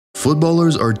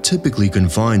Footballers are typically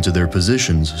confined to their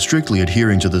positions, strictly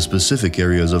adhering to the specific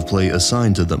areas of play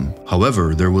assigned to them.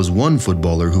 However, there was one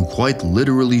footballer who quite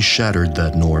literally shattered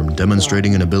that norm,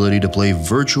 demonstrating an ability to play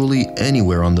virtually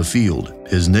anywhere on the field.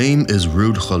 His name is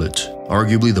Ruud Gullit,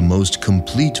 arguably the most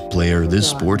complete player this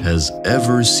sport has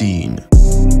ever seen.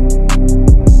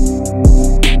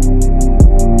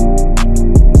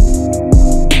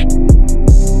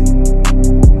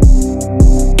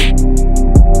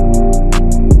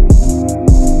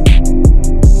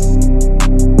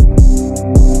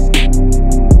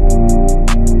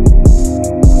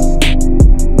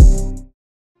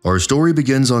 Our story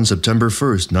begins on September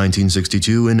 1st,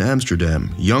 1962 in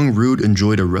Amsterdam. Young Ruud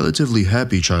enjoyed a relatively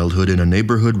happy childhood in a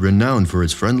neighborhood renowned for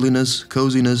its friendliness,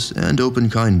 coziness, and open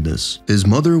kindness. His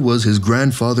mother was his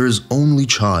grandfather's only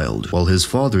child, while his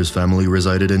father's family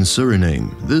resided in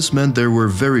Suriname. This meant there were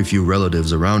very few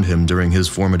relatives around him during his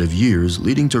formative years,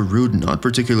 leading to Ruud not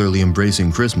particularly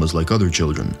embracing Christmas like other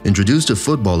children. Introduced to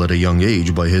football at a young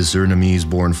age by his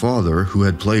Surinamese-born father, who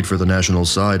had played for the national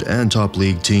side and top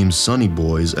league teams Sunny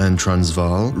Boys and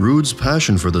Transvaal, Ruud's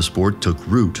passion for the sport took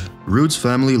root. Ruud's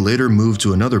family later moved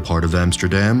to another part of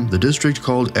Amsterdam, the district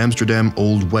called Amsterdam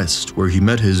Old West, where he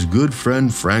met his good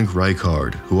friend Frank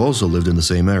Rijkaard, who also lived in the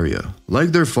same area. Like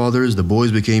their fathers, the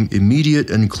boys became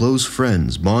immediate and close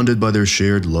friends, bonded by their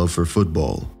shared love for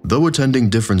football. Though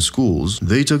attending different schools,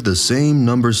 they took the same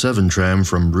number 7 tram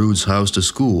from Ruud's house to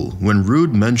school. When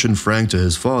Ruud mentioned Frank to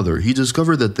his father, he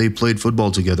discovered that they played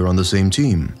football together on the same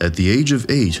team. At the age of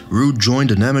 8, Ruud joined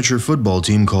an amateur football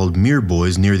team called Meer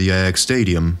Boys near the Ajax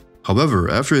Stadium. However,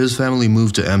 after his family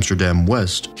moved to Amsterdam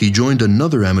West, he joined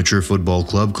another amateur football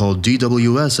club called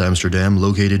DWS Amsterdam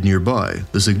located nearby.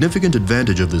 The significant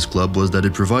advantage of this club was that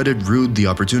it provided Ruud the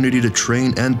opportunity to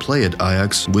train and play at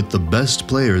Ajax with the best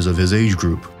players of his age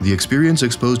group. The experience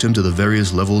exposed him to the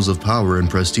various levels of power and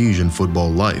prestige in football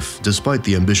life, despite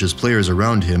the ambitious players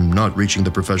around him not reaching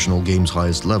the professional game's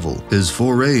highest level. His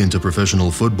foray into professional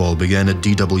football began at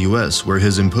DWS, where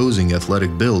his imposing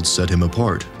athletic build set him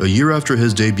apart. A year after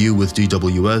his debut with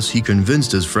DWS, he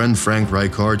convinced his friend Frank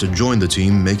Rijkaard to join the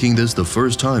team, making this the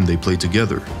first time they played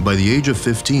together. By the age of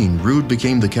 15, Ruud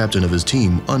became the captain of his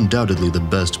team, undoubtedly the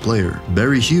best player.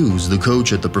 Barry Hughes, the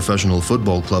coach at the professional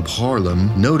football club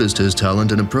Harleem, noticed his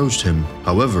talent and approached him.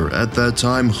 However, at that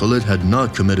time, Gullit had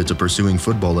not committed to pursuing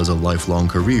football as a lifelong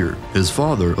career. His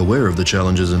father, aware of the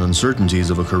challenges and uncertainties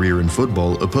of a career in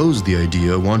football, opposed the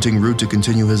idea, wanting Ruud to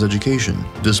continue his education.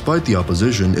 Despite the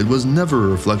opposition, it was never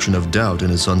a reflection of doubt in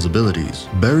his son's abilities.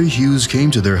 Barry Hughes came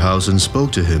to their house and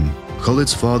spoke to him.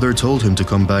 Gullit's father told him to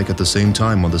come back at the same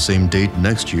time on the same date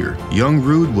next year. Young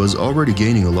Ruud was already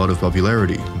gaining a lot of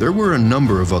popularity. There were a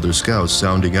number of other scouts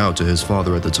sounding out to his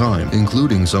father at the time,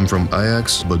 including some from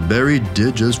Ajax, but Barry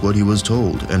did just what he was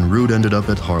told, and Ruud ended up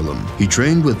at Harlem. He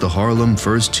trained with the Harlem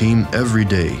first team every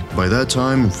day. By that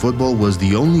time, football was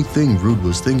the only thing Ruud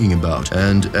was thinking about,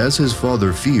 and as his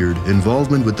father feared,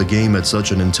 involvement with the game at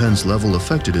such an intense level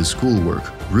affected his schoolwork.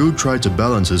 Ruud tried to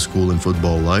balance his school and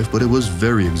football life, but it was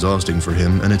very exhausting for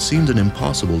him, and it seemed an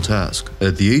impossible task.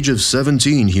 At the age of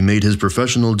 17, he made his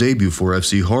professional debut for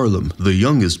FC Harlem, the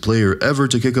youngest player ever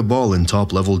to kick a ball in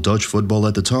top-level Dutch football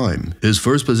at the time. His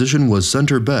first position was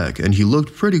center-back, and he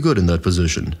looked pretty good in that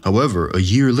position. However, a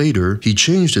year later, he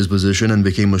changed his position and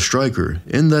became a striker.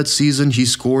 In that season, he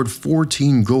scored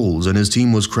 14 goals, and his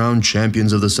team was crowned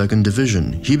champions of the second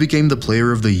division. He became the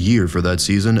player of the year for that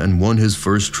season and won his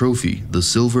first trophy, the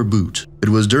Silver Boot. It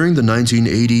was during the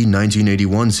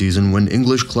 1980-1981 season when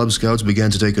English club scouts began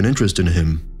to take an interest in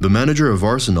him. The manager of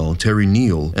Arsenal, Terry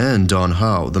Neal, and Don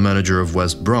Howe, the manager of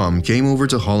West Brom, came over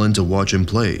to Holland to watch him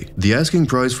play. The asking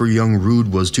price for young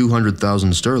Ruud was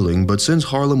 200,000 sterling, but since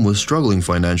Harlem was struggling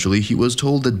financially, he was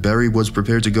told that Barry was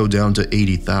prepared to go down to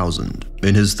 80,000.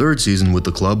 In his third season with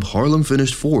the club, Harlem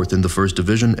finished 4th in the first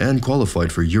division and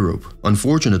qualified for Europe.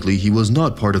 Unfortunately, he was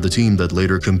not part of the team that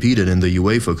later competed in the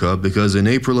UEFA Cup because in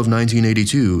April of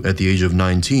 1982, at the age of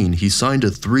 19, he signed a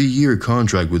 3-year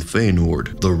contract with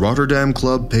Feynoord. The Rotterdam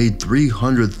club paid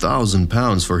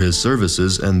 £300,000 for his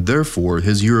services, and therefore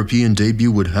his European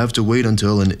debut would have to wait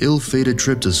until an ill-fated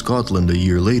trip to Scotland a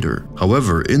year later.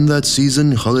 However, in that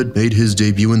season, Gullit made his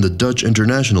debut in the Dutch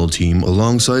international team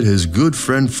alongside his good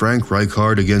friend Frank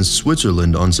Rijkaard against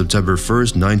Switzerland on September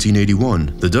 1st,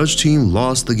 1981. The Dutch team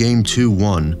lost the game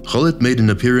 2-1. Gullit made an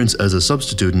appearance as a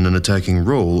substitute in an attacking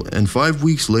role, and 5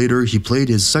 weeks later he played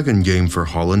his second game for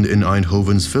Holland in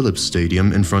Eindhoven's Philips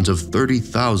Stadium in front of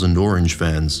 30,000 Orange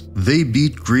fans. They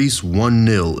beat Greece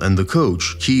 1-0, and the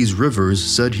coach, Kees Rivers,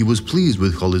 said he was pleased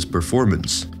with Gullit's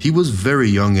performance. He was very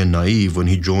young and naive when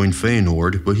he joined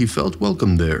Feynoord, but he felt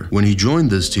welcome there. When he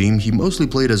joined this team, he mostly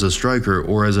played as a striker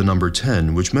or as a number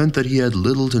 10, which meant that he had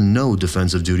little to no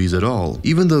defensive duties at all.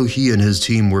 Even though he and his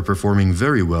team were performing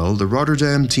very well, the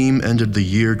Rotterdam team ended the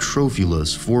year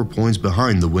trophyless, 4 points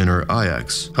behind the winner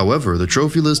Ajax. However, the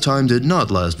trophyless time did not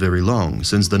last very long,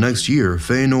 since the next year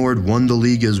Feyenoord won the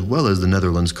league as well as the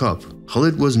Netherlands Cup.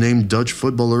 Gullit was named Dutch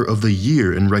Footballer of the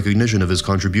Year in recognition of his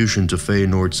contribution to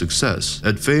Feyenoord's success.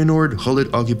 At Feyenoord,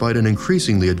 Gullit occupied an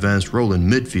increasingly advanced role in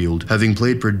midfield, having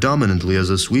played predominantly as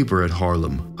a sweeper at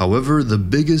Harlem. However, the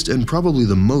biggest and probably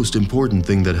the most important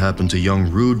thing that happened to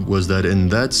young Ruud was that in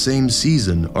that same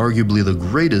season, arguably the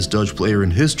greatest Dutch player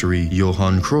in history,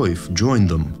 Johan Cruyff, joined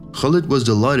them. Gullit was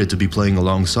delighted to be playing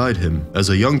alongside him. As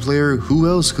a young player, who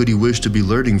else could he wish to be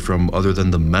learning from other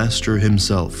than the master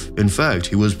himself? In fact,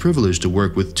 he was privileged to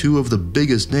work with two of the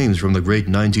biggest names from the great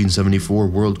 1974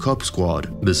 World Cup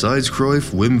squad. Besides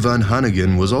Cruyff, Wim van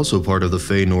Hanegem was also part of the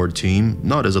Feyenoord team,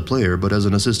 not as a player but as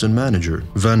an assistant manager.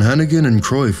 Van Hanegem and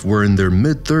Cruyff were in their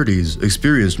mid-30s,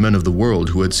 experienced men of the world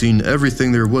who had seen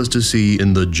everything there was to see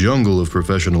in the jungle of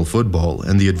professional football,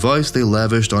 and the advice they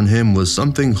lavished on him was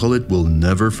something Gullit will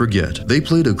never forget. They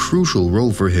played a crucial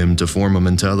role for him to form a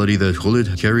mentality that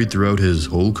Gullit carried throughout his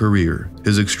whole career.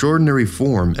 His extraordinary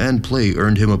form and play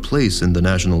earned him a place in the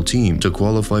national team to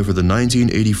qualify for the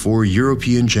 1984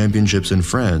 European Championships in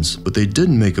France, but they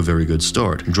didn't make a very good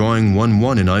start, drawing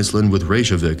 1-1 in Iceland with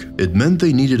Reykjavik. It meant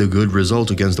they needed a good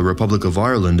result against the Republic of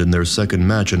Ireland in their second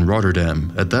match in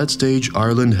Rotterdam. At that stage,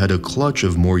 Ireland had a clutch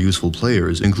of more useful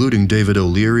players, including David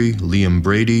O'Leary, Liam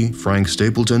Brady, Frank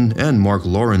Stapleton, and Mark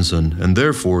Lawrenson, and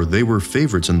therefore they were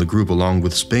favorites in the group along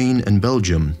with Spain and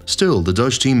Belgium. Still, the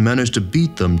Dutch team managed to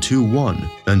beat them 2-1.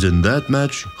 And in that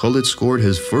match, Gullit scored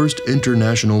his first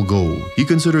international goal. He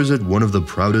considers it one of the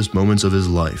proudest moments of his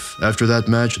life. After that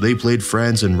match, they played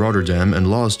France in Rotterdam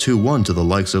and lost 2-1 to the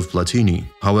likes of Platini.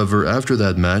 However, after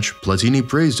that match, Platini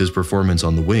praised his performance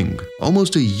on the wing.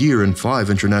 Almost a year and 5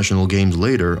 international games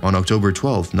later, on October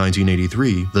 12,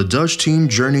 1983, the Dutch team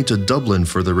journeyed to Dublin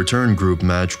for the return group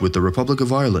match with the Republic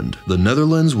of Ireland. The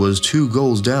Netherlands was 2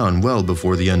 goals down well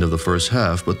before the end of the first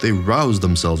half, but they roused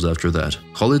themselves after that.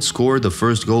 Gullit scored the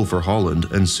first goal for Holland,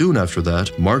 and soon after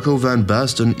that, Marco van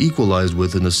Basten equalized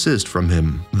with an assist from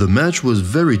him. The match was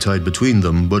very tight between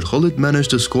them, but Gullit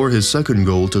managed to score his second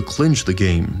goal to clinch the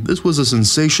game. This was a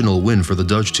sensational win for the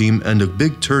Dutch team and a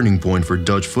big turning point for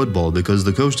Dutch football because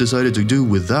the coach decided to do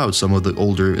without some of the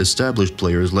older established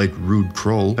players like Ruud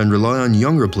Gullit and rely on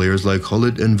younger players like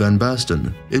Gullit and Van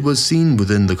Basten. It was seen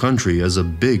within the country as a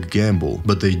big gamble,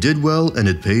 but they did well and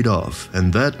it paid off,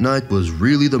 and that night was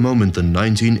really the moment the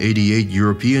 1988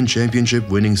 European Championship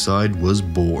winning side was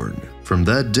born. From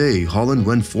that day, Holland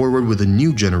went forward with a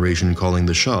new generation calling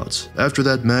the shots. After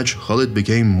that match, Gullit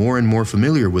became more and more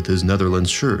familiar with his Netherlands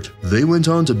shirt. They went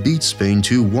on to beat Spain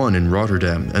 2-1 in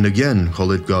Rotterdam, and again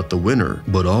Gullit got the winner.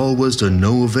 But all was to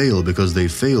no avail because they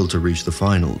failed to reach the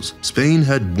finals. Spain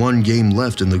had 1 game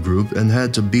left in the group and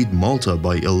had to beat Malta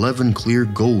by 11 clear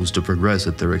goals to progress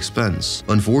at their expense.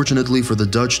 Unfortunately for the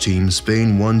Dutch team,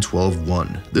 Spain won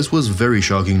 12-1. This was very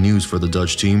shocking news for the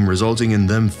Dutch team, resulting in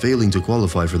them failing to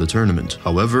qualify for the tournament.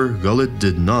 However, Gullit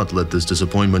did not let this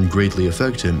disappointment greatly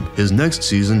affect him. His next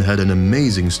season had an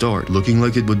amazing start, looking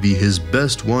like it would be his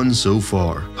best one so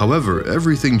far. However,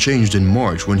 everything changed in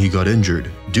March when he got injured.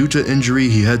 Due to injury,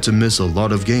 he had to miss a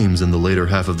lot of games in the later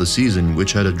half of the season,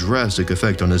 which had a drastic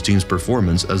effect on his team's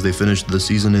performance as they finished the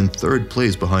season in 3rd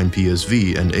place behind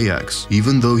PSV and Ajax.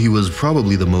 Even though he was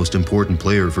probably the most important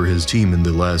player for his team in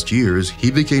the last years, he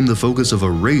became the focus of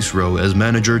a race row as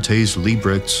manager Thijs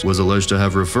Liebrechts was alleged to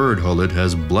have referred Gullit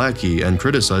as Blackie and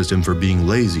criticized him for being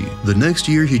lazy. The next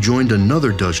year he joined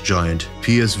another Dutch giant,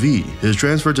 PSV. His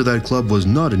transfer to that club was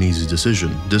not an easy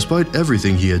decision. Despite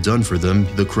everything he had done for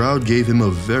them, the crowd gave him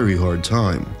a very hard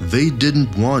time. They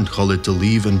didn't want Gullit to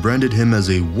leave and branded him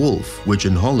as a wolf, which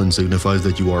in Holland signifies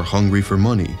that you are hungry for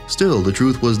money. Still, the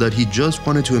truth was that he just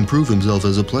wanted to improve himself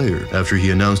as a player. After he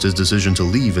announced his decision to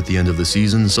leave at the end of the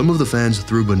season, some of the fans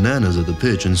threw bananas at the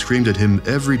pitch and screamed at him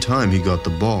every time he got the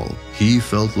ball. He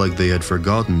felt like they had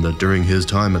forgotten that during his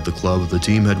time at the club, the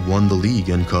team had won the league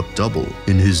and cup double.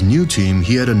 In his new team,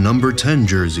 he had a number 10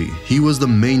 jersey. He was the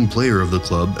main player of the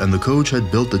club, and the coach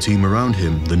had built the team around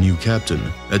him, the new captain.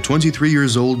 At 23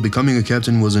 years old, becoming a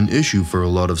captain was an issue for a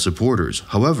lot of supporters.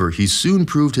 However, he soon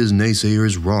proved his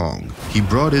naysayers wrong. He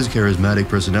brought his charismatic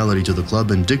personality to the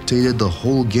club and dictated the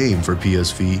whole game for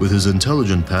PSV with his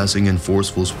intelligent passing and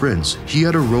forceful sprints. He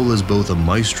had a role as both a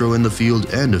maestro in the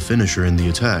field and a finisher in the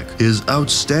attack. His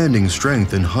outstanding outstanding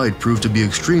strength and height proved to be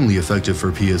extremely effective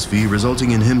for PSV,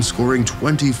 resulting in him scoring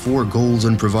 24 goals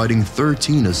and providing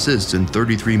 13 assists in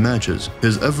 33 matches.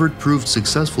 His effort proved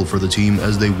successful for the team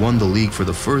as they won the league for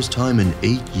the first time in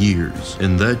 8 years.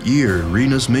 In that year,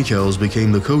 Rinus Michels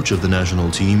became the coach of the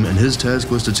national team, and his task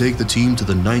was to take the team to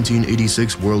the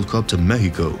 1986 World Cup to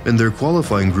Mexico. In their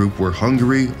qualifying group were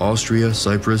Hungary, Austria,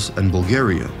 Cyprus, and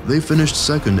Bulgaria. They finished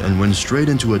second and went straight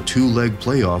into a two-leg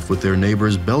playoff with their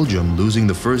neighbors Belgium losing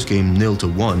the first game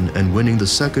 0-1 and winning the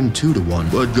second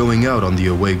 2-1, but going out on the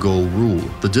away goal rule.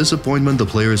 The disappointment the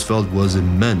players felt was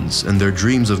immense, and their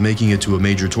dreams of making it to a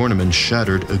major tournament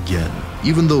shattered again.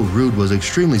 Even though Ruud was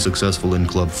extremely successful in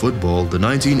club football, the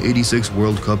 1986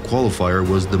 World Cup qualifier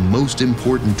was the most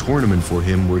important tournament for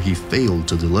him where he failed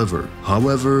to deliver.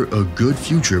 However, a good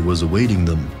future was awaiting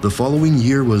them. The following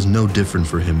year was no different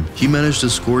for him. He managed to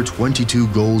score 22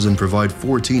 goals and provide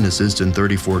 14 assists in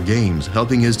 34 games,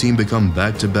 helping his team become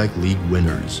back-to-back league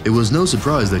winners. It was no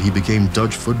surprise that he became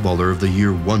Dutch Footballer of the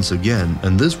Year once again,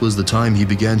 and this was the time he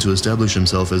began to establish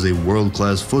himself as a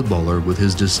world-class footballer with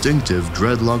his distinctive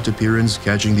dreadlocked appearance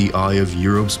catching the eye of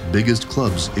Europe's biggest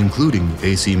clubs, including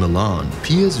AC Milan.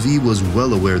 PSV was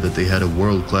well aware that they had a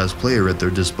world-class player at their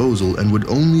disposal and would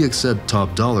only accept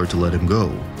top dollar to let him go.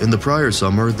 In the prior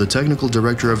summer, the technical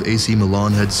director of AC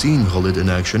Milan had seen Gullit in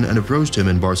action and approached him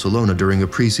in Barcelona during a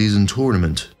pre-season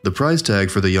tournament. The price tag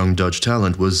for the young Dutch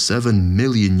talent was 7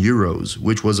 million euros,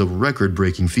 which was a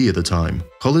record-breaking fee at the time.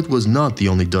 Gullit was not the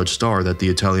only Dutch star that the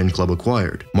Italian club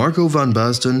acquired. Marco van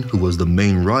Basten, who was the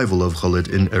main rival of Gullit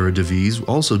in Eredivisie,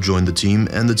 also joined the team,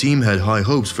 and the team had high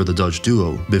hopes for the Dutch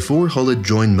duo. Before Gullit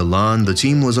joined Milan, the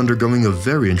team was undergoing a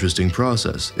very interesting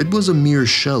process. It was a mere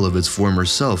shell of its former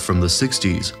self from the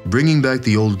 60s. Bringing back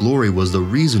the old glory was the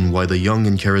reason why the young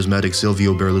and charismatic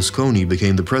Silvio Berlusconi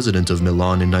became the president of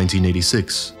Milan in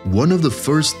 1986. One of the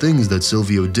first things that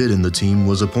Silvio did in the team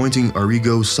was appointing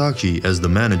Arrigo Sacchi as the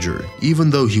manager. Even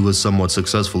though he was somewhat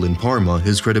successful in Parma,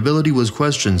 his credibility was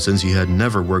questioned since he had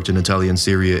never worked in Italian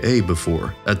Serie A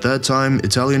before. At that time,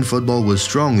 Italian football was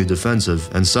strongly defensive,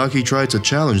 and Sacchi tried to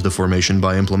challenge the formation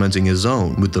by implementing his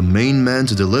own, with the main man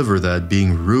to deliver that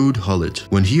being Ruud Gullit.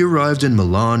 When he arrived in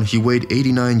Milan, he weighed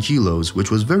 89 kilos,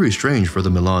 which was very strange for the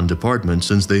Milan department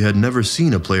since they had never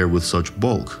seen a player with such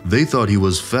bulk. They thought he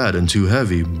was fat and too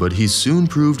heavy, but he soon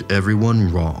proved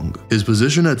everyone wrong. His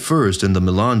position at first in the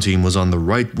Milan team was on the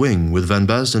right wing, with Van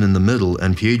Basten in the middle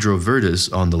and Pietro Verdes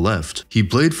on the left. He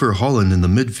played for Holland in the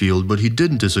midfield, but he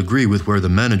didn't disagree with where the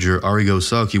manager Arrigo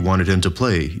Sacchi wanted him to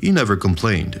play. He never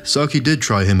complained. Sacchi did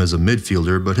try him as a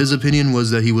midfielder, but his opinion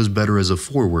was that he was better as a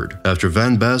forward. After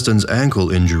Van Basten's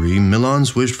ankle injury, Milan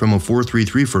switched from a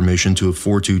 4-3-3 formation to a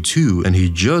 4-2-2, and he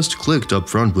just clicked up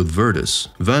front with Verdes.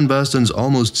 Van Basten's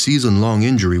almost season-long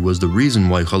injury was the reason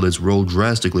why Gullit's role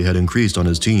drastically had increased on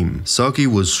his team. Sacchi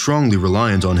was strongly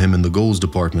reliant on him in the goals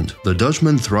department. The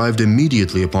Dutchman thrived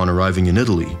immediately upon arriving in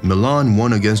Italy. Milan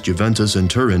won against Juventus in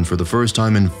Turin for the first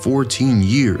time in 14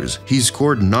 years. He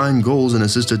scored 9 goals and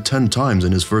assisted 10 times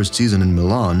in his first season in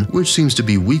Milan, which seems to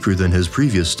be weaker than his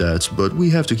previous stats, but we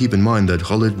have to keep in mind that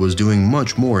Gullit was doing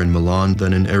much more in Milan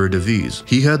than in Eredivisie.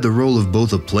 He had the role of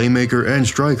both a playmaker and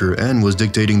striker and was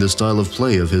dictating the style of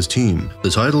play of his team. The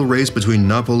title race between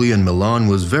Napoli and Milan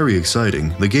was very exciting.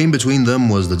 The game between them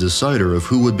was the decider of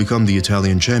who would become the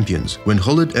Italian champions. When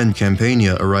Gullit and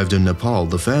Campania arrived in Nepal,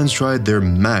 the fans tried their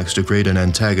max to create an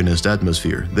antagonist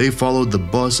atmosphere. They followed the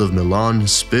bus of Milan,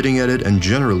 spitting at it and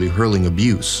generally hurling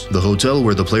abuse. The hotel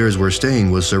where the players were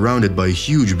staying was surrounded by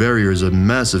huge barriers and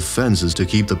massive fences to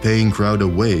keep the paying crowd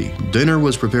away. Dinner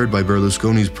was prepared by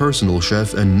Berlusconi's personal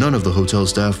chef, and none of the hotel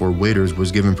staff or waiters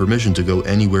was given permission to go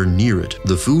anywhere near it.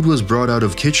 The food was brought out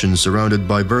of kitchens surrounded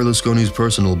by Berlusconi's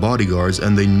personal bodyguards,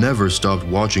 and they never stopped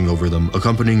watching over them,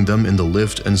 accompanying them in the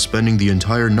lift and spending the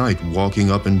entire night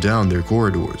walking up and down their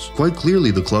corridors. Quite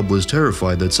clearly, the club was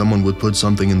terrified that someone would put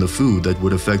something in the food that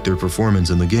would affect their performance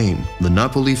in the game. The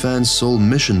Napoli fans' sole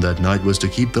mission that night was to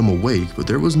keep them awake, but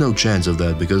there was no chance of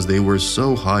that because they were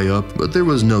so high up,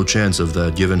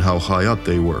 given how high up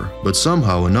they were. But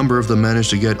somehow a number of them managed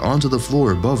to get onto the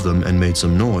floor above them and made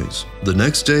some noise. The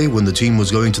next day, when the team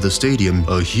was going to the stadium,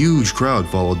 a huge crowd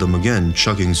followed them again,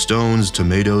 chucking stones,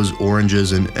 tomatoes,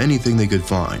 oranges, and anything they could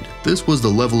find. This was the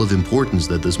level of importance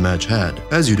that this match had.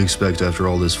 As you'd expect after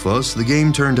all this fuss, the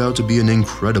game turned out to be an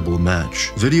incredible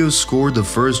match. Videos scored the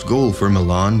first goal for Milan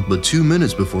Milan, but 2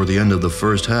 minutes before the end of the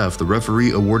first half, the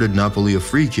referee awarded Napoli a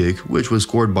free kick, which was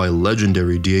scored by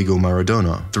legendary Diego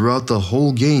Maradona. Throughout the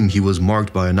whole game, he was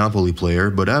marked by a Napoli player,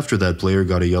 but after that player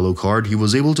got a yellow card, he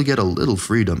was able to get a little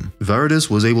freedom. Varadis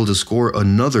was able to score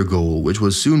another goal, which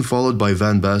was soon followed by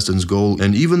Van Basten's goal,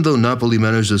 and even though Napoli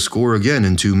managed to score again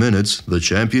in 2 minutes, the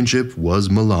championship was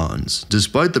Milan's.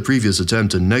 Despite the previous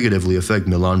attempt to negatively affect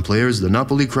Milan players, the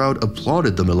Napoli crowd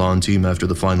applauded the Milan team after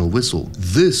the final whistle.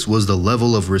 This was the level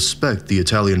of respect the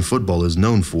Italian football is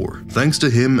known for. Thanks to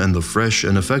him and the fresh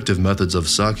and effective methods of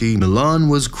Sacchi, Milan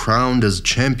was crowned as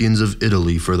champions of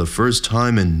Italy for the first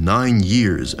time in 9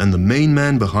 years, and the main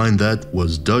man behind that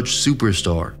was Dutch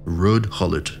superstar Ruud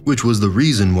Gullit, which was the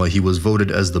reason why he was voted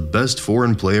as the best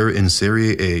foreign player in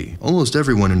Serie A. Almost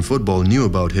everyone in football knew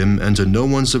about him, and to no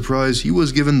one's surprise, he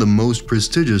was given the most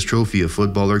prestigious trophy a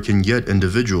footballer can get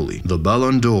individually, the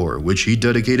Ballon d'Or, which he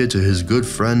dedicated to his good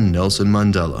friend Nelson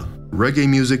Mandela. Reggae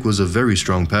music was a very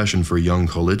strong passion for young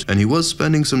Gullit, and he was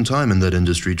spending some time in that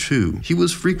industry too. He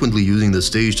was frequently using the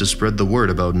stage to spread the word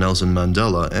about Nelson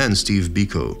Mandela and Steve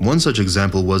Biko. One such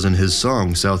example was in his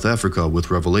song South Africa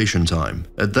with Revelation Time.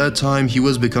 At that time, he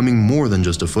was becoming more than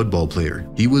just a football player.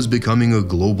 He was becoming a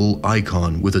global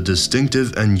icon with a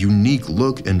distinctive and unique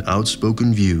look and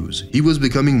outspoken views. He was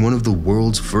becoming one of the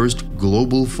world's first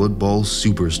global football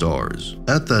superstars.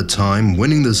 At that time,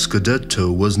 winning the Scudetto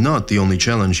was not the only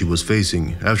challenge he was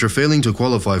facing. After failing to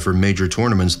qualify for major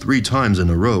tournaments 3 times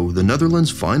in a row, the Netherlands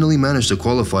finally managed to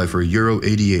qualify for Euro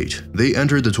 88. They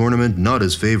entered the tournament not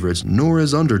as favorites nor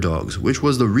as underdogs, which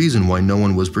was the reason why no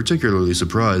one was particularly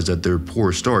surprised at their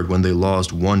poor start when they lost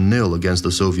 1-0 against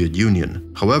the Soviet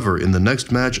Union. However, in the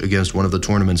next match against one of the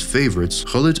tournament's favorites,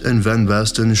 Gullit and Van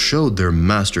Basten showed their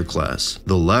masterclass.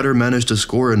 The latter managed to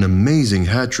score an amazing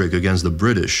hat-trick against the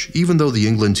British. Even though the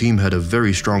England team had a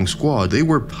very strong squad, they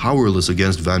were powerless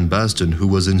against Van Basten, who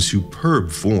was in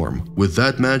superb form. With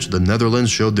that match, the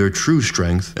Netherlands showed their true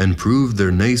strength and proved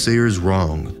their naysayers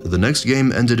wrong. The next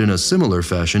game ended in a similar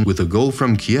fashion with a goal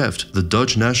from Kieft. The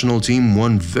Dutch national team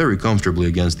won very comfortably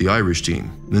against the Irish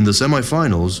team. In the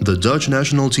semi-finals, the Dutch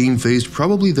national team faced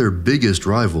probably their biggest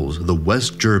rivals, the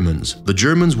West Germans. The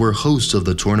Germans were hosts of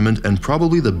the tournament and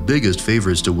probably the biggest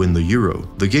favorites to win the Euro.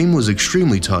 The game was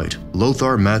extremely tight.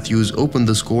 Lothar Matthews opened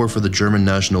the score for the German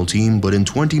national team, but in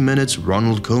 20 minutes,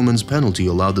 Ronald Koeman's penalty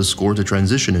allowed the score to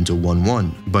transition into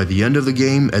 1-1. By the end of the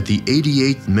game, at the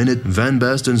 88th minute, Van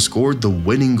Basten scored the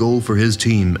winning goal for his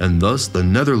team, and thus the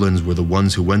Netherlands were the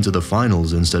ones who went to the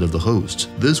finals instead of the hosts.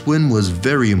 This win was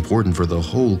very important for the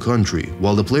whole country.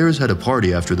 While the players had a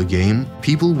party after the game,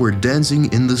 people were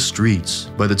dancing in the streets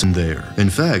by the time there. In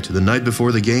fact, the night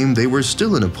before the game, they were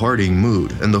still in a partying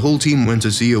mood, and the whole team went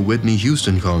to see a Whitney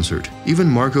Houston concert. Even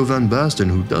Marco Van Basten,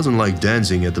 who doesn't like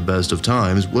dancing at the best of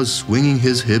times, was swinging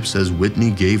his hips as Whitney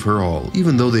gave her all.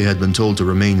 Even though they had been told to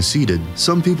remain seated,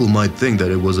 some people might think that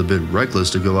it was a bit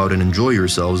reckless to go out and enjoy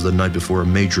yourselves the night before a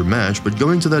major match, but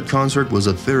going to that concert was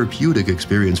a therapeutic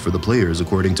experience for the players,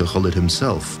 according to Gullit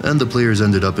himself, and the players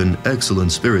ended up in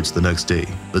excellent spirits the next day.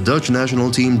 The Dutch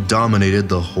national team dominated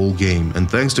the whole game, and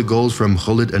thanks to goals from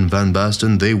Gullit and Van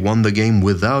Basten, they won the game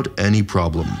without any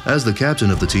problem. As the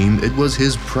captain of the team, it was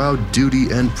his proud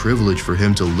duty and privilege for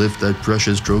him to lift that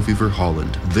precious trophy for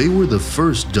Holland. They were the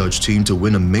first Dutch team to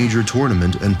win a major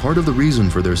tournament, and part of the reason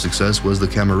for their success was the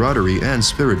camaraderie and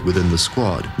spirit within the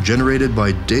squad, generated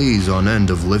by days on end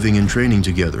of living and training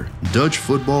together. Dutch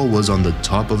football was on the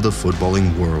top of the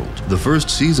footballing world. The first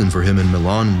season for him in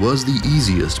Milan was the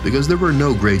easiest because there were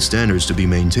no great standards to be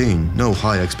maintained, no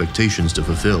high expectations to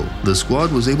fulfill. The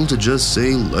squad was able to just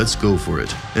say, let's go for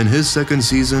it. In his second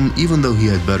season, even though he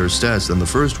had better stats than the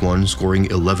first one, scoring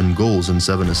 11 goals and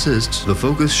 7 assists, the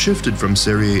focus shifted from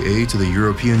Serie A to the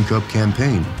European Cup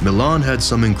campaign. Milan had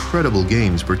some incredible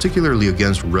games, particularly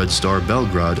against Red Star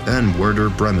Belgrade and Werder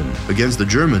Bremen. Against the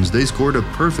Germans, they scored a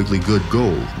perfectly good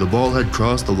goal. The ball had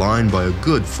crossed the line by a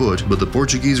good foot, but the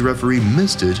Portuguese referee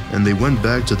missed it, and they went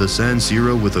back to the San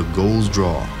Siro with a goals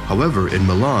draw. However, in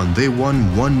Milan, they won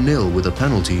 1-0 with a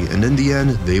penalty, and in the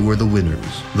end, they were the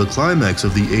winners. The climax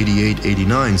of the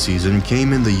 88-89 season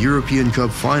came in the European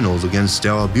Cup finals against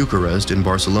Steaua Bucharest in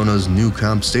Barcelona's Nou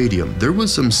Camp Stadium. There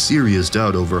was some serious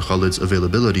doubt over Gullit's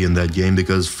availability in that game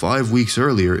because 5 weeks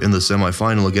earlier in the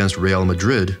semi-final against Real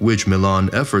Madrid, which Milan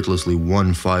effortlessly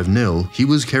won 5-0, he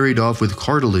was carried off with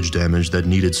cartilage damage that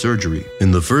needed surgery.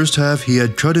 In the first half, he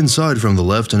had cut inside from the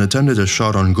left and attempted a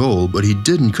shot on goal, but he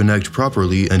didn't connect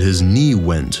properly and his knee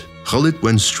went. Gullit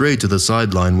went straight to the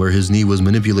sideline where his knee was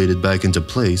manipulated back into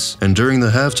place, and during the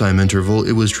halftime interval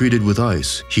it was treated with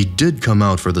ice. He did come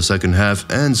out for the second half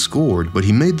and scored, but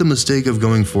he made the mistake of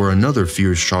going for another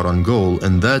fierce shot on goal,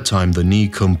 and that time the knee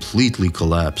completely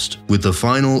collapsed. With the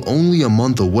final only a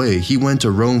month away, he went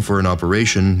to Rome for an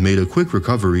operation, made a quick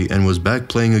recovery, and was back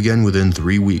playing again within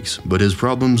 3 weeks, but his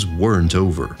problems weren't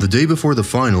over. The day before the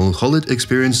final, Gullit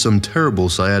experienced some terrible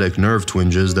sciatic nerve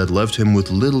twinges that left him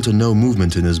with little to no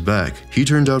movement in his back. He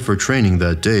turned out for training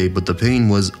that day, but the pain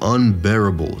was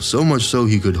unbearable, so much so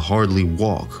he could hardly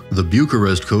walk. The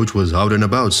Bucharest coach was out and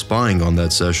about spying on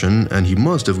that session, and he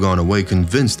must have gone away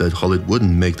convinced that Gullit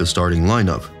wouldn't make the starting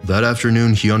lineup. That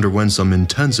afternoon, he underwent some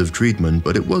intensive treatment,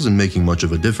 but it wasn't making much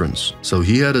of a difference. So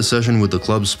he had a session with the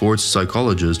club's sports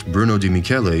psychologist Bruno Di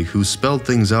Michele, who spelled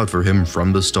things out for him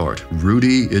from the start.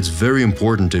 Rudy, it's very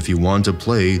important if you want to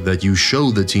play that you show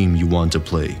the team you want to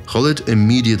play. Gullit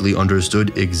immediately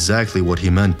understood exactly what he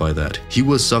meant by that. He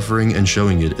was suffering and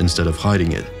showing it instead of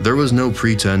hiding it. There was no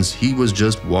pretense, he was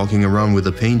just walking around with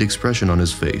a pained expression on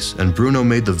his face, and Bruno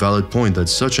made the valid point that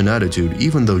such an attitude,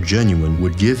 even though genuine,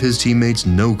 would give his teammates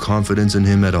no confidence in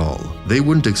him at all. They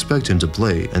wouldn't expect him to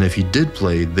play, and if he did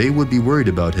play, they would be worried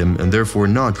about him and therefore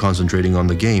not concentrating on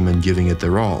the game and giving it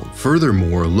their all.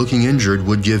 Furthermore, looking injured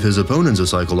would give his opponents a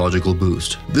psychological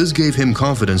boost. This gave him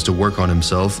confidence to work on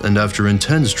himself, and after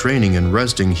intense training and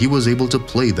resting, he was able to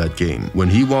play that game. When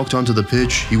he walked onto the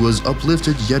pitch, he was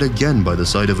uplifted yet again by the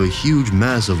sight of a huge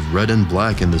mass of red and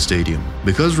black in the stadium.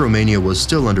 Because Romania was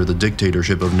still under the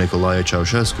dictatorship of Nicolae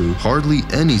Ceausescu, hardly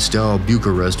any Steaua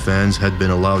Bucharest fans had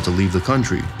been allowed to leave the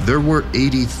country. There were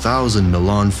 80,000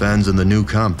 Milan fans in the new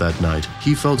camp that night.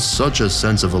 He felt such a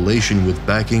sense of elation with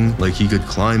backing, like he could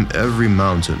climb every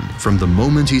mountain. From the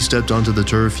moment he stepped onto the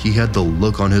turf, he had the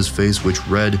look on his face which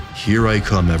read, "Here I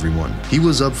come, everyone." He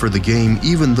was up for the game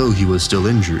even though he was still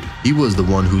injured. He was the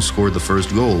one who scored the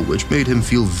first goal, which made him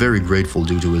feel very grateful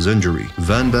due to his injury.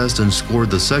 Van Basten scored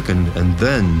the second, and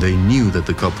then they knew that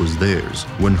the cup was theirs.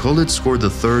 When Gullit scored the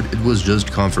third, it was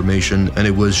just confirmation, and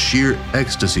it was sheer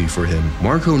ecstasy for him.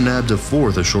 Marco nabbed a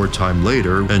fourth a short time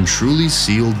later and truly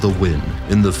sealed the win.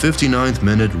 In the 59th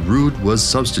minute, Ruud was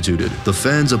substituted. The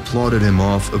fans applauded him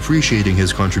off, appreciating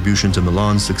his contribution to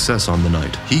Milan's success on the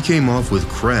night. He came off with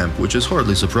cramp, which is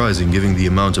hardly surprising given the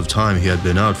amount of time he had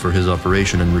been out for his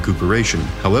operation and recuperation.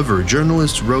 However,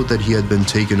 journalists wrote that he had been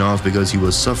taken off because he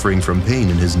was suffering from pain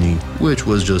in his knee, which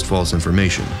was just false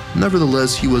information.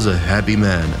 Nevertheless, he was a happy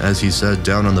man as he sat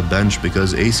down on the bench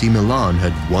because AC Milan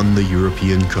had won the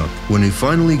European Cup. When he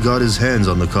finally got his hands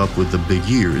on the cup with the big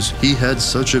ears, he had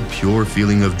such a pure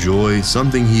feeling of joy,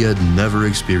 something he had never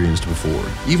experienced before.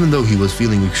 Even though he was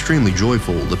feeling extremely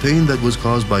joyful, the pain that was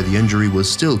caused by the injury was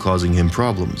still causing him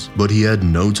problems. But he had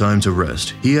no time to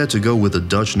rest. He had to go with the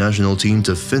Dutch national team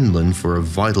to Finland for a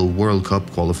vital World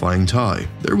Cup qualifying tie.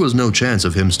 There was no chance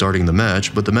of him starting the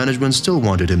match, but the management still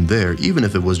wanted him there, even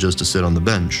if it was just to sit on the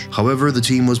bench. However, the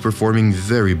team was performing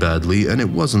very badly, and it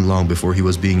wasn't long before he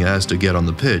was being asked to get on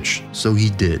the pitch, so he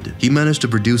did. He managed to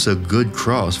produce a good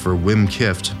cross for Wim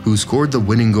Kieft, who scored the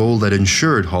winning goal that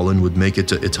ensured Holland would make it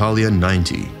to Italia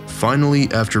 90. Finally,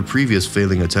 after previous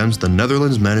failing attempts, the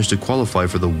Netherlands managed to qualify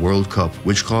for the World Cup,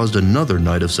 which caused another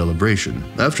night of celebration.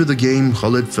 After the game,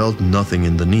 Gullit felt nothing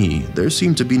in the knee. There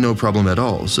seemed to be no problem at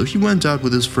all, so he went out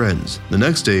with his friends. The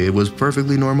next day, it was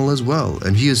perfectly normal as well,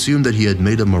 and he assumed that he had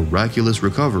made a miraculous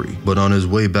recovery. But on his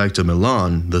way back to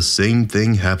Milan, the same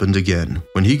thing happened again.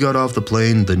 When he got off the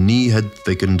plane, the knee had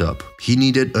thickened up. He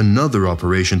needed another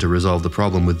operation to resolve the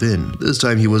problem within. This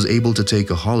time he was able to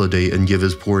take a holiday and give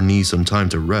his poor knee some time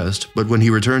to rest, but when he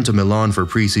returned to Milan for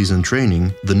pre-season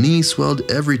training, the knee swelled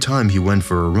every time he went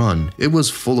for a run. It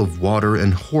was full of water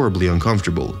and horribly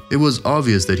uncomfortable. It was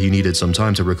obvious that he needed some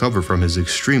time to recover from his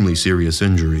extremely serious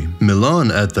injury. Milan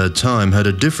at that time had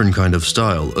a different kind of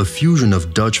style, a fusion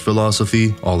of Dutch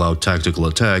philosophy, all-out tactical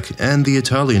attack, and the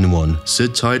Italian one,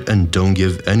 sit tight and don't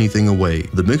give anything away.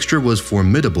 The mixture was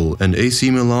formidable, and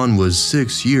AC Milan was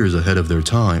 6 years ahead of their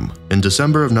time. In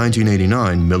December of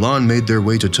 1989, Milan made their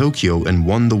way to Tokyo and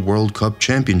won the World Cup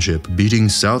Championship, beating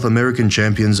South American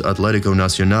champions Atlético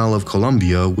Nacional of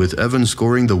Colombia, with Evans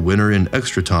scoring the winner in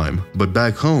extra time. But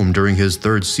back home, during his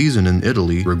third season in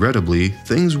Italy, regrettably,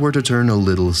 things were to turn a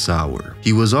little sour.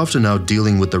 He was often out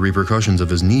dealing with the repercussions of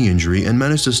his knee injury and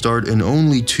managed to start in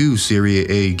only 2 Serie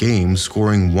A games,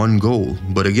 scoring 1 goal.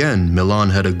 But again, Milan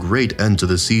had a great end to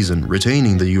the season,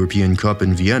 retaining the European Cup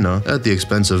in Vienna at the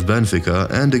expense of Benfica,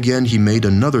 and again he made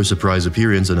another surprise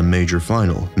appearance in a major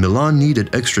final. Milan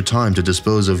needed extra time to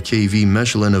dispose of KV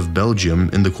Mechelen of Belgium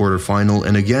in the quarterfinal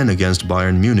and again against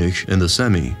Bayern Munich in the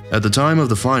semi. At the time of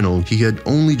the final, he had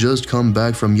only just come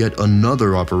back from yet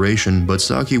another operation, but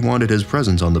Sacchi wanted his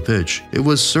presence on the pitch. It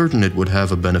was certain it would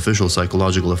have a beneficial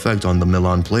psychological effect on the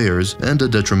Milan players and a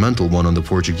detrimental one on the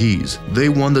Portuguese. They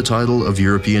won the title of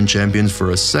European champions for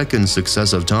a second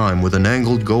successive time with an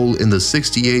angled goal in the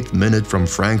 68th minute from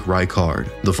Frank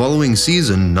Rijkaard. The following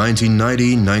season,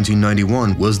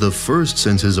 1990-1991, was the first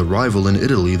since his arrival in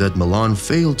Italy that Milan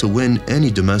failed to win any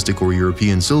domestic or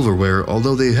European silverware,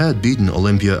 although they had beaten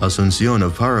Olimpia Asuncion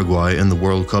of Paraguay in the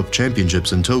World Cup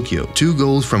Championships in Tokyo. 2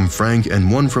 goals from Frank and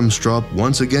 1 from Strop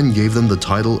once again gave them the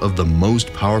title of the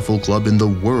most powerful club in the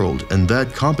world, and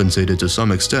that compensated to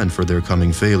some extent for their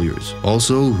coming failures.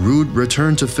 Also, Ruud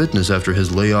returned to fitness after his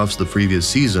layoffs the previous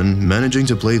season, managing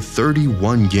to play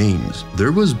 31 games.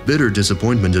 There was bitter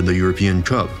disappointment in the European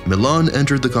Cup. Milan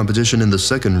entered the competition in the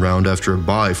second round after a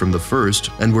bye from the first,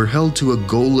 and were held to a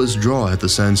goalless draw at the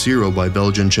San Siro by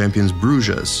Belgian champions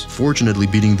Bruges, fortunately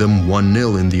beating them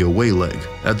 1-0 in the away leg.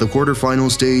 At the quarterfinal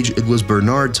stage, it was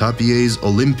Bernard Tapier's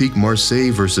Olympique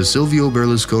Marseille versus Silvio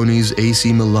Berlusconi's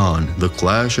AC Milan, the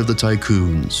clash of the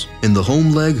tycoons. In the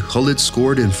home leg, Gullit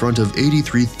scored in front of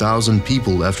 83,000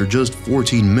 people after just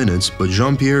 14 minutes, but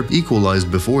Jean-Pierre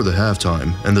equalized before the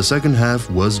halftime, and the second half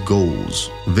was goals.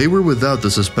 They were without the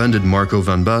suspended Marco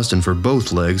van Basten for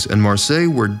both legs, and Marseille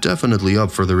were definitely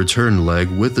up for the return leg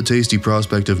with the tasty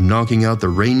prospect of knocking out the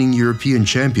reigning European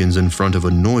champions in front of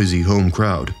a noisy home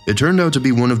crowd. It turned out to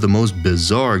be one of the most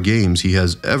bizarre games he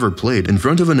has ever played. In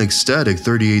front of an ecstatic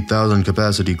 38,000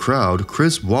 capacity crowd,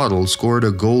 Chris Waddle scored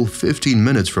a goal 15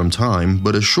 minutes from time,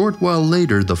 but a short while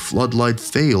later the floodlight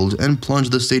failed and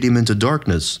plunged the stadium into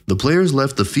darkness. The players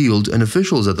left the field and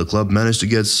officials at the club managed to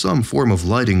get some form of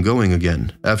lighting going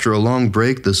again. After a long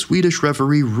break, the Swedish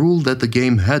referee ruled that the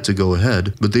game had to go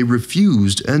ahead, but they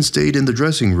refused and stayed in the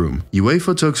dressing room.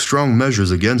 UEFA took strong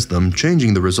measures against them,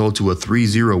 changing the result to a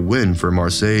 3-0 win for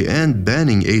Marseille and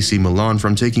banning AC Milan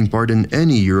from taking part in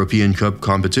any European Cup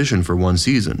competition for one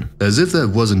season. As if that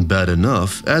wasn't bad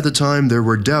enough, at the time there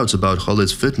were doubts about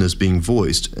Gullit's fitness being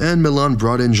voiced, and Milan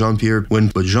brought in Jean-Pierre.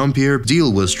 But Jean-Pierre's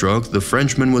deal was struck, the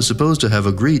Frenchman was supposed to have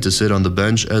agreed to sit on the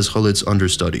bench as Gullit's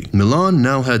understudy. Milan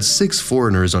now had 6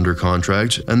 foreigners under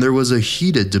contract, and there was a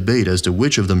heated debate as to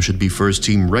which of them should be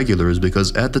first-team regulars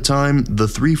because at the time, the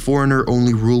 3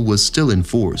 foreigner-only rule was still in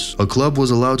force. A club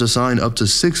was allowed to sign up to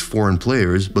 6 foreign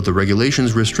players, but the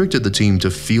regulations restricted the team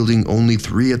to fielding only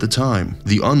 3 at the time.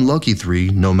 The unlucky 3,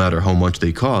 no matter how much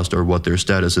they cost or what their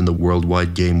status in the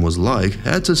worldwide game was like,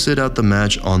 had to sit out the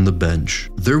match on the bench.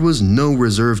 There was no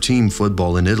reserve team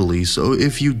football in Italy, so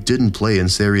if you didn't play in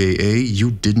Serie A,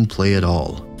 you didn't play at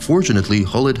all. Fortunately,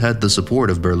 Gullit had the support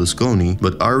of Berlusconi,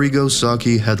 but Arrigo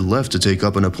Sacchi had left to take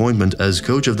up an appointment as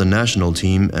coach of the national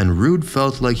team, and Ruud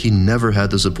felt like he never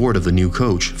had the support of the new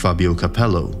coach, Fabio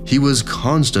Capello. He was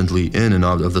constantly in and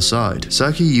out of the side.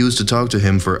 Sacchi used to talk to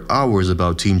him for hours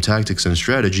about team tactics and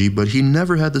strategy, but he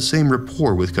never had the same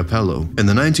rapport with Capello. In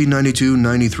the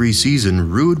 1992-93 season,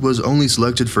 Ruud was only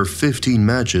selected for 15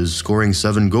 matches, scoring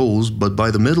 7 goals, but by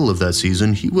the middle of that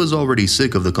season, he was already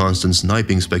sick of the constant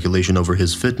sniping speculation over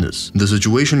his fitness. The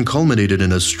situation culminated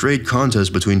in a straight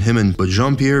contest between him and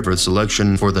Jean-Pierre for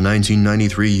selection for the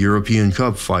 1993 European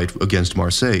Cup fight against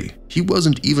Marseille. He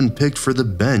wasn't even picked for the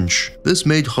bench. This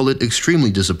made Gullit extremely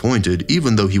disappointed,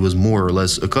 even though he was more or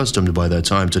less accustomed by that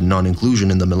time to non-inclusion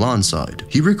in the Milan side.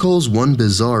 He recalls one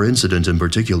bizarre incident in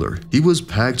particular. He was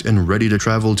packed and ready to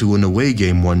travel to an away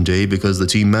game one day because the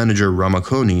team manager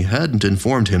Ramaconi hadn't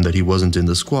informed him that he wasn't in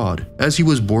the squad. As he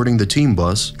was boarding the team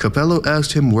bus, Capello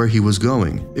asked him where he was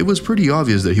going. It was pretty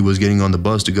obvious that he was getting on the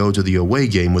bus to go to the away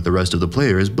game with the rest of the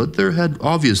players, but there had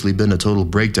obviously been a total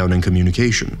breakdown in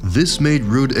communication. This made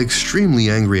Ruud extremely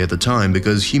angry at the time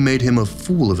because he made him a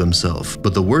fool of himself.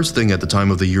 But the worst thing at the time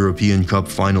of the European Cup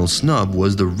final snub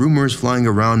was the rumors flying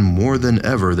around more than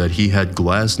ever that he had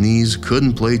glass knees,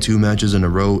 couldn't play 2 matches in a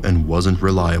row, and wasn't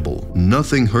reliable.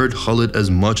 Nothing hurt Gullit as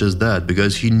much as that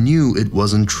because he knew it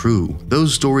wasn't true.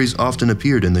 Those stories often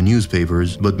appeared in the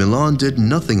newspapers, but Milan did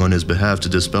nothing on his behalf to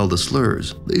dispel the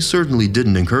slurs. They certainly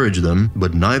didn't encourage them,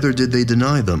 but neither did they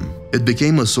deny them. It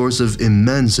became a source of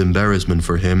immense embarrassment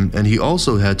for him, and he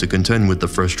also had to contend with the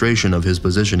frustration of his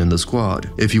position in the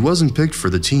squad. If he wasn't picked for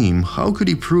the team, how could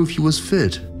he prove he was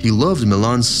fit? He loved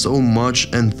Milan so much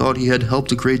and thought he had helped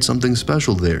to create something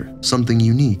special there, something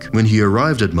unique. When he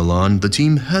arrived at Milan, the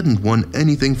team hadn't won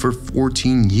anything for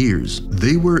 14 years.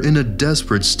 They were in a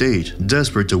desperate state,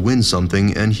 desperate to win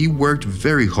something, and he worked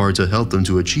very hard to help them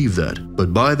to achieve that.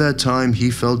 But by that time,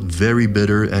 he felt very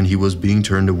bitter and he was being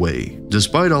turned away.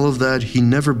 Despite all of that, he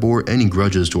never bore any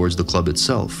grudges towards the club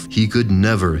itself. He could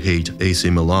never hate AC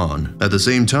Milan. At the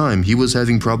same time, he was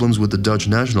having problems with the Dutch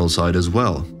national side as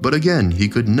well. But again, he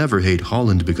could never hate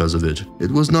Holland because of it.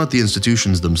 It was not the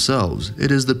institutions themselves,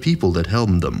 it is the people that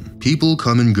helmed them. People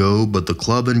come and go, but the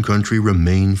club and country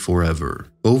remain forever.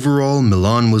 Overall,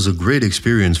 Milan was a great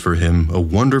experience for him, a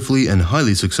wonderfully and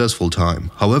highly successful time.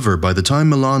 However, by the time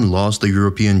Milan lost the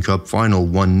European Cup final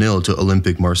 1-0 to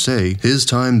Olympique Marseille, his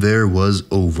time there was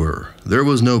over. There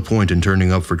was no point in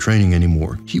turning up for training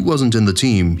anymore. He wasn't in the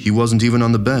team, he wasn't even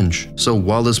on the bench. So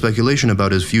while the speculation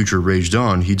about his future raged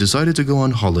on, he decided to go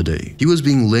on holiday. He was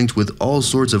being linked with all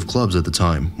sorts of clubs at the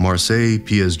time: Marseille,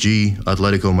 PSG,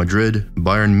 Atletico Madrid,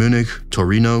 Bayern Munich,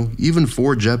 Torino, even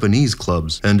 4 Japanese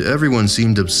clubs, and everyone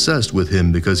seemed obsessed with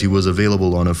him because he was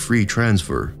available on a free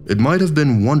transfer. It might have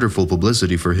been wonderful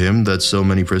publicity for him that so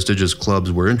many prestigious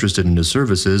clubs were interested in his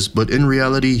services, but in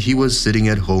reality he was sitting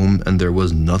at home and there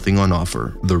was nothing on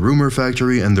offer. The rumor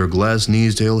factory and their glass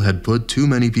knees tale had put too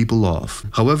many people off.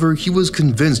 However, he was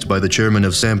convinced by the chairman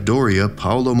of Sampdoria,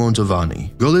 Paolo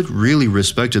Mantovani. Gullit really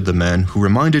respected the man, who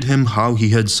reminded him how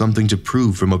he had something to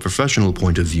prove from a professional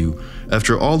point of view.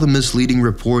 After all the misleading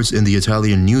reports in the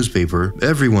Italian newspaper,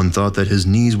 everyone thought that his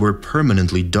knees were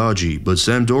permanently dodgy, but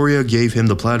Sampdoria gave him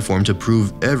the platform to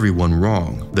prove everyone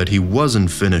wrong, that he wasn't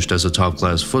finished as a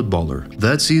top-class footballer.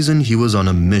 That season, he was on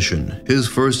a mission. His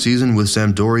first season with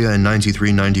Sampdoria in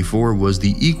 93-94 was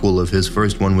the equal of his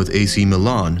first one with AC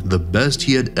Milan, the best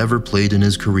he had ever played in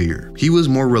his career. He was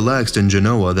more relaxed in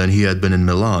Genoa than he had been in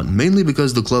Milan, mainly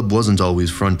because the club wasn't always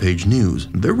front-page news.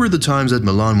 There were the times at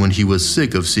Milan when he was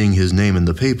sick of seeing his name in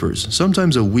the papers.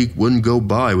 Sometimes a week wouldn't go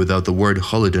by without the word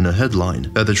Gullit in a headline.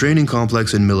 At the training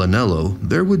complex in Milanello,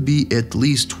 there would be at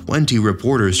least 20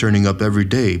 reporters turning up every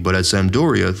day, but at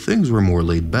Sampdoria, things were more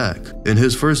laid back. In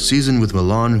his first season with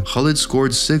Milan, Gullit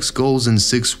scored 6 goals in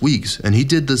 6 weeks, and he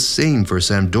did the same for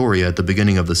Sampdoria at the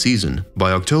beginning of the season.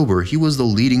 By October, he was the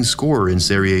leading scorer in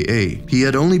Serie A. He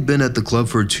had only been at the club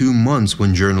for 2 months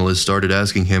when journalists started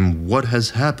asking him what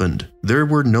has happened. They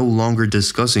were no longer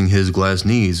discussing his glass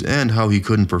knees and how he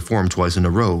couldn't perform twice in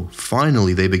a row.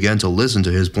 Finally, they began to listen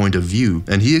to his point of view,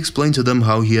 and he explained to them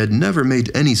how he had never made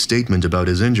any statement about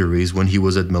his injuries when he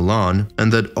was at Milan,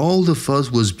 and that all the fuss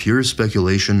was pure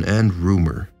speculation and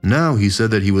rumor. Now he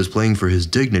said that he was playing for his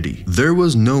dignity. There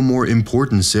was no more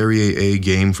important Serie A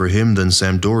game for him than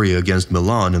Sampdoria against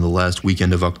Milan in the last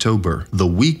weekend of October. The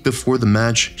week before the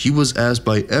match, he was asked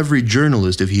by every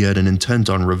journalist if he had an intent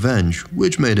on revenge,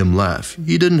 which made him laugh.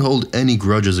 He didn't hold any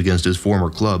grudges against his former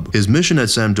club. His mission at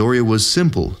Sampdoria was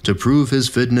simple: to prove his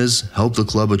fitness, help the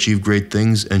club achieve great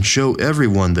things, and show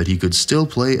everyone that he could still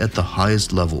play at the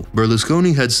highest level.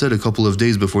 Berlusconi had said a couple of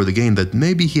days before the game that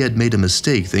maybe he had made a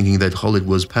mistake thinking that Gullit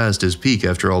was past his peak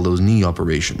after all those knee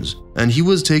operations. And he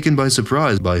was taken by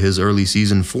surprise by his early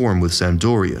season form with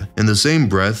Sampdoria. In the same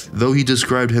breath, though he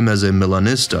described him as a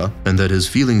Milanista, and that his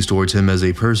feelings towards him as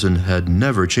a person had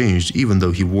never changed even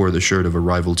though he wore the shirt of a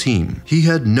rival team, he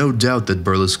had no doubt that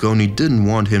Berlusconi didn't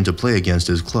want him to play against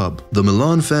his club. The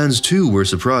Milan fans too were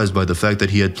surprised by the fact that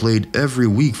he had played every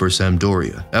week for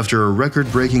Sampdoria. After a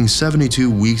record-breaking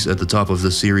 72 weeks at the top of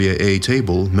the Serie A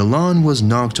table, Milan was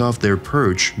knocked off their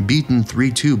perch, beaten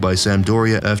 3-2 by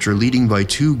Sampdoria after leading by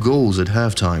 2 goals at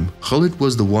halftime. Gullit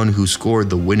was the one who scored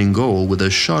the winning goal with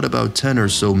a shot about 10 or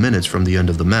so minutes from the end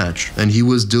of the match, and he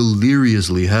was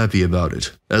deliriously happy about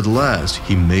it. At last,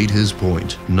 he made his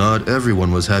point. Not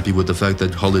everyone was happy with the fact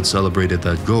that Gullit celebrated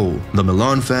that goal. The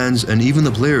Milan fans and even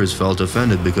the players felt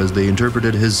offended because they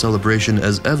interpreted his celebration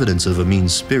as evidence of a mean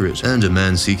spirit and a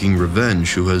man seeking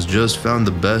revenge who has just found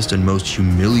the best and most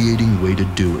humiliating way to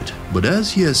do it. But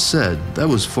as he has said, that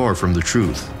was far from the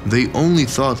truth. They only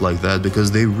thought like that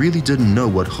because they really didn't know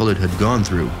what Gullit had gone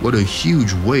through, what a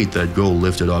huge weight that goal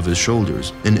lifted off his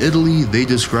shoulders. In Italy, they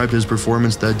described his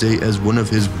performance that day as one of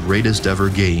his greatest ever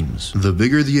games. The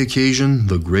bigger the occasion,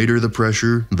 the greater the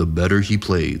pressure, the better he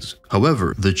plays.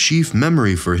 However, the chief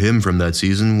memory for him from that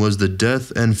season was the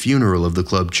death and funeral of the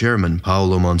club chairman,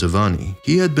 Paolo Mantovani.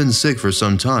 He had been sick for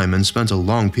some time and spent a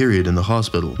long period in the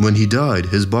hospital. When he died,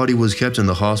 his body was kept in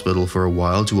the hospital for a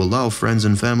while to allow friends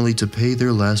and family to pay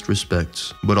their last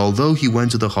respects. But although he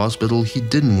went to the hospital, he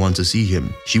didn't want to see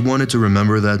him. He wanted to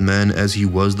remember that man as he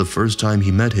was the first time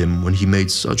he met him when he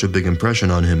made such a big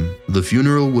impression on him. The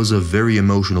funeral was a very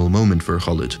emotional moment for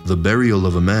Gullit, the burial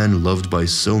of a man loved by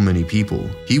so many people.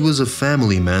 He was a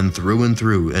family man through and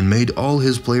through and made all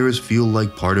his players feel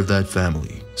like part of that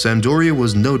family. Sampdoria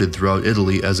was noted throughout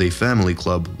Italy as a family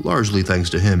club, largely thanks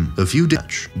to him. A few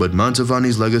days, but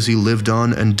Mantovani's legacy lived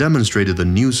on and demonstrated the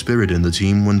new spirit in the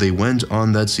team when they went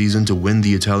on that season to win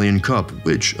the Italian Cup,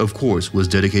 which, of course, was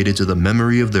dedicated to the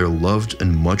memory of their loved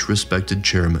and much respected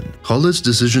chairman. Gullit's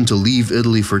decision to leave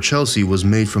Italy for Chelsea was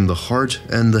made from the heart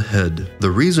and the head.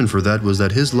 The reason for that was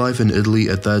that his life in Italy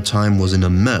at that time was in a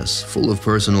mess, full of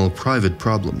personal, private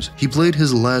problems. He played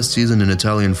his last season in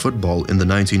Italian football in the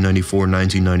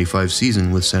 1994-1995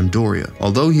 season with Sampdoria.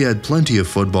 Although he had plenty of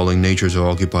footballing nature to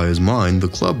occupy his mind, the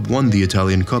club won the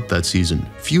Italian Cup that season.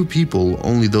 Few people,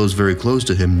 only those very close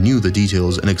to him, knew the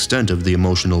details and extent of the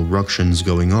emotional ructions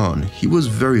going on. He was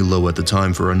very low at the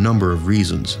time for a number of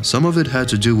reasons. Some of it had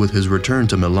to do with his return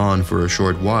to Milan for a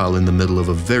short while in the middle of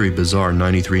a very bizarre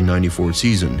 93-94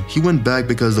 season. He went back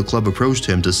because the club approached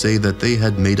him to say that they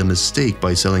had made a mistake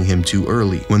by selling him too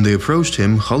early. When they approached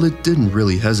him, Gullit didn't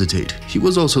really hesitate. He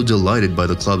was also delighted by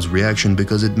the club's reaction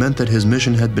because it meant that his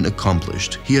mission had been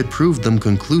accomplished. He had proved them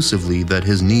conclusively that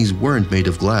his knees weren't made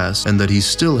of glass and that he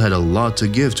still had a lot to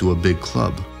give to a big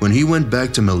club. When he went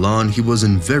back to Milan, he was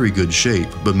in very good shape,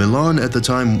 but Milan at the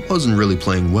time wasn't really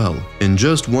playing well. In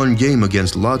just one game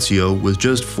against Lazio, with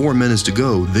just 4 minutes to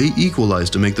go, they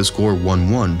equalized to make the score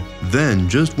 1-1. Then,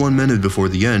 just 1 minute before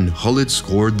the end, Gullit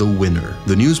scored the winner.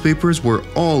 The newspapers were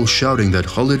all shouting that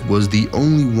Gullit was the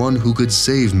only one who could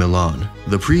save Milan.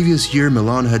 The previous year,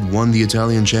 Milan had won the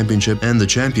Italian Championship and the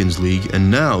Champions League, and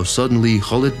now, suddenly,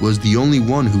 Gullit was the only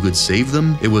one who could save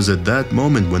them? It was at that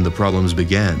moment when the problems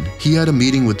began. He had a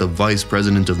meeting with the vice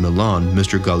president of Milan,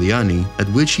 Mr. Galliani, at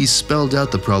which he spelled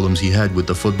out the problems he had with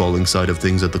the footballing side of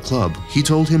things at the club. He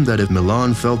told him that if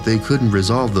Milan felt they couldn't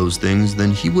resolve those things,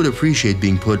 then he would appreciate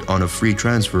being put on a free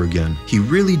transfer again. He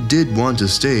really did want to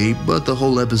stay, but the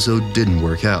whole episode didn't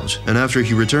work out. And after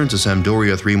he returned to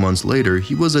Sampdoria 3 months later,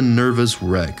 he was a nervous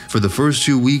wreck. For the first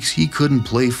 2 weeks, he couldn't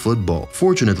play football.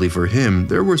 Fortunately for him,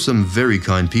 there were some very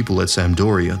kind people at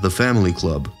Sampdoria, the family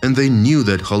club, and they knew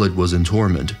that Gullit was in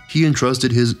torment. He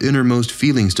entrusted his innermost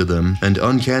feelings to them, and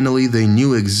uncannily they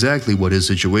knew exactly what his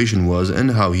situation was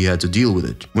and how he had to deal with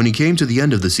it. When he came to the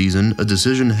end of the season, a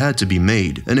decision had to be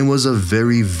made, and it was a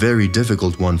very, very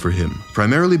difficult one for him.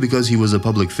 Primarily because he was a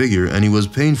public figure and he was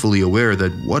painfully aware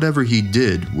that whatever he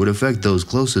did would affect those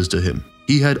closest to him.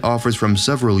 He had offers from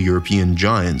several European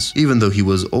giants, even though he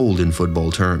was old in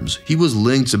football terms. He was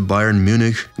linked to Bayern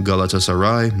Munich,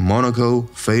 Galatasaray, Monaco,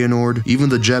 Feynoord, even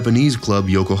the Japanese club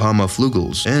Yokohama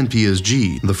Flugels, and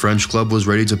PSG. The French club was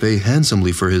ready to pay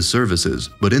handsomely for his services,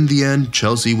 but in the end,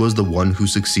 Chelsea was the one who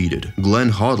succeeded.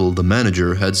 Glenn Hoddle, the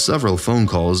manager, had several phone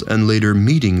calls and later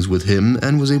meetings with him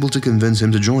and was able to convince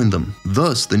him to join them.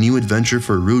 Thus, the new adventure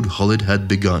for Ruud Gullit had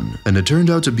begun, and it turned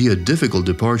out to be a difficult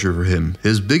departure for him.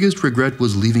 His biggest regret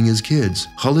was leaving his kids.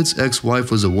 Gullit's ex-wife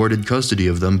was awarded custody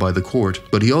of them by the court,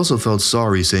 but he also felt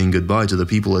sorry saying goodbye to the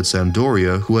people at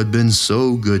Sampdoria who had been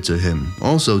so good to him.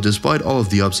 Also, despite all of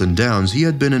the ups and downs, he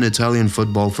had been in Italian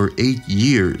football for 8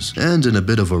 years, and in a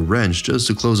bit of a wrench just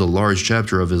to close a large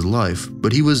chapter of his life.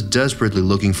 But he was desperately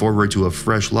looking forward to a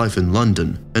fresh life in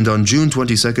London. And on June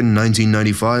 22,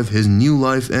 1995, his new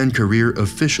life and career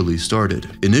officially started.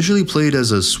 Initially played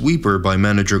as a sweeper by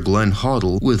manager Glenn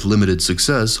Hoddle with limited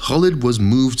success, Gullit was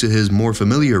moved to his more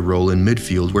familiar role in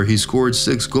midfield where he scored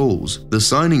 6 goals. The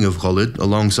signing of Gullit,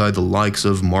 alongside the likes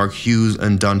of Mark Hughes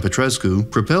and Dan Petrescu,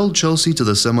 propelled Chelsea to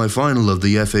the semi-final of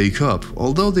the FA Cup,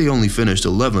 although they only finished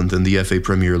 11th in the FA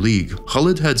Premier League.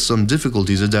 Gullit had some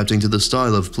difficulties adapting to the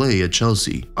style of play at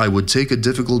Chelsea. I would take a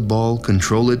difficult ball,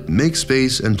 control it, make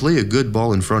space, and play a good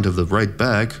ball in front of the right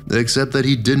back, except that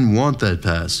he didn't want that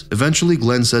pass. Eventually,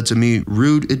 Glenn said to me,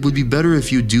 "Ruud, it would be better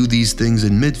if you do these things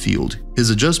in midfield." His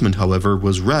adjustment, however,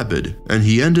 was rapid, and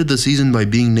he ended the season by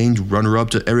being named runner-up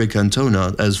to Eric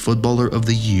Cantona as Footballer of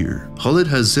the Year. Gullit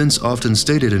has since often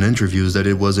stated in interviews that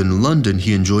it was in London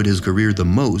he enjoyed his career the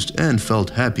most and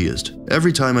felt happiest.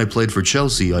 "Every time I played for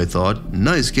Chelsea, I thought,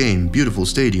 nice game, beautiful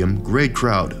stadium, great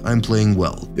crowd, I'm playing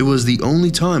well. It was the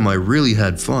only time I really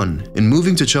had fun." In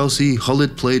moving to Chelsea,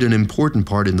 Gullit played an important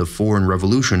part in the Foreign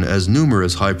Revolution as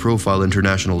numerous high-profile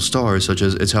international stars such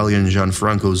as Italian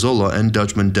Gianfranco Zola and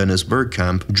Dutchman Dennis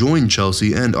Bergkamp joined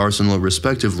Chelsea and Arsenal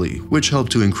respectively, which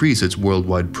helped to increase its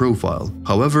worldwide profile.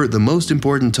 However, the most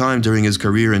important time during his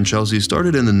career in Chelsea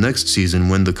started in the next season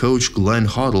when the coach Glenn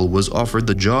Hoddle was offered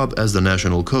the job as the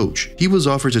national coach. He was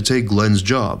offered to take Glenn's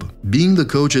job. Being the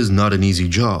coach is not an easy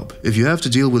job. If you have to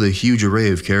deal with a huge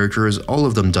array of characters, all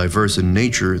of them diverse in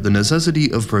nature, the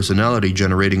necessity of personality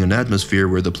generating an atmosphere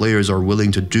where the players are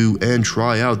willing to do and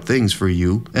try out things for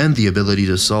you, and the ability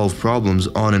to solve problems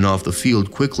on and off the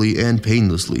field quickly and and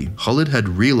painlessly. Gullit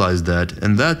had realized that,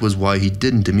 and that was why he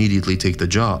didn't immediately take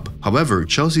the job. However,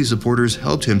 Chelsea supporters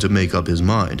helped him to make up his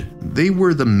mind. They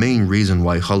were the main reason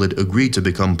why Gullit agreed to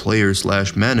become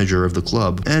player/manager of the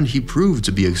club, and he proved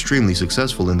to be extremely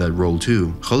successful in that role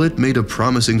too. Gullit made a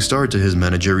promising start to his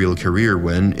managerial career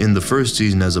when, in the first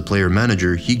season as a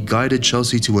player-manager, he guided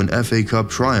Chelsea to an FA Cup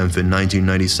triumph in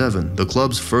 1997, the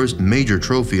club's first major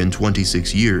trophy in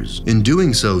 26 years. In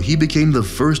doing so, he became the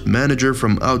first manager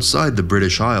from outside the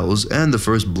British Isles and the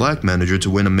first black manager to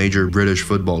win a major British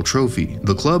football trophy.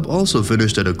 The club also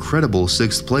finished at a credible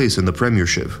 6th place in the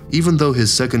Premiership. Even though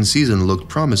his second season looked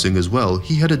promising as well,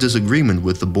 he had a disagreement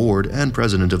with the board and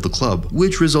president of the club,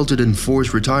 which resulted in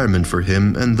forced retirement for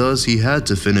him, and thus he had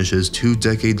to finish his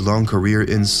 2-decade-long career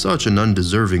in such an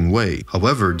undeserving way.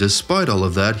 However, despite all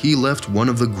of that, he left one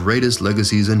of the greatest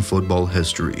legacies in football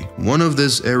history. One of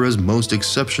this era's most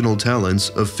exceptional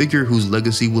talents, a figure whose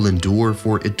legacy will endure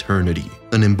for eternity.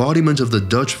 An embodiment of the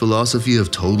Dutch philosophy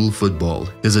of total football.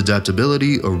 His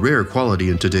adaptability, a rare quality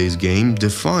in today's game,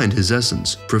 defined his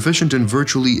essence. Proficient in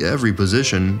virtually every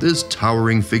position, this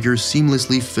towering figure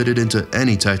seamlessly fitted into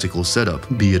any tactical setup,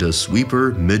 be it a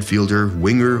sweeper, midfielder,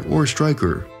 winger, or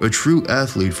striker. A true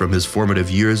athlete from his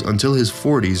formative years until his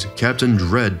 40s, Captain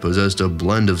Dread possessed a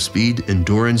blend of speed,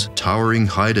 endurance, towering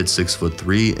height at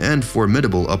 6'3", and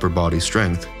formidable upper body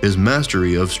strength. His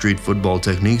mastery of street football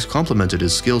techniques complemented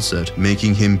his skill set, making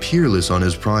him peerless on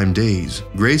his prime days.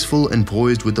 Graceful and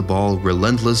poised with the ball,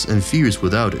 relentless and fierce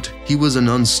without it, he was an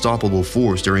unstoppable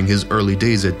force during his early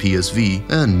days at PSV,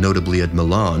 and notably at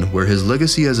Milan, where his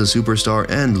legacy as a superstar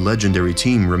and legendary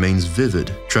team remains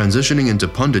vivid. Transitioning into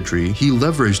punditry, he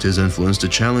leveraged his influence to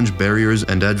challenge barriers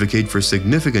and advocate for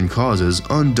significant causes,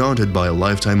 undaunted by a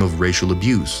lifetime of racial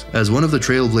abuse. As one of the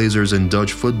trailblazers in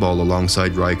Dutch football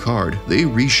alongside Rijkaard, they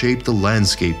reshaped the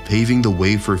landscape, paving the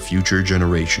way for future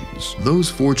generations. Those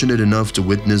fortunate enough to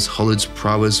witness Gullit's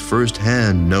prowess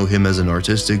firsthand know him as an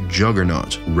artistic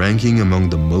juggernaut, ranking among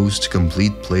the most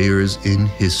complete players in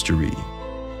history.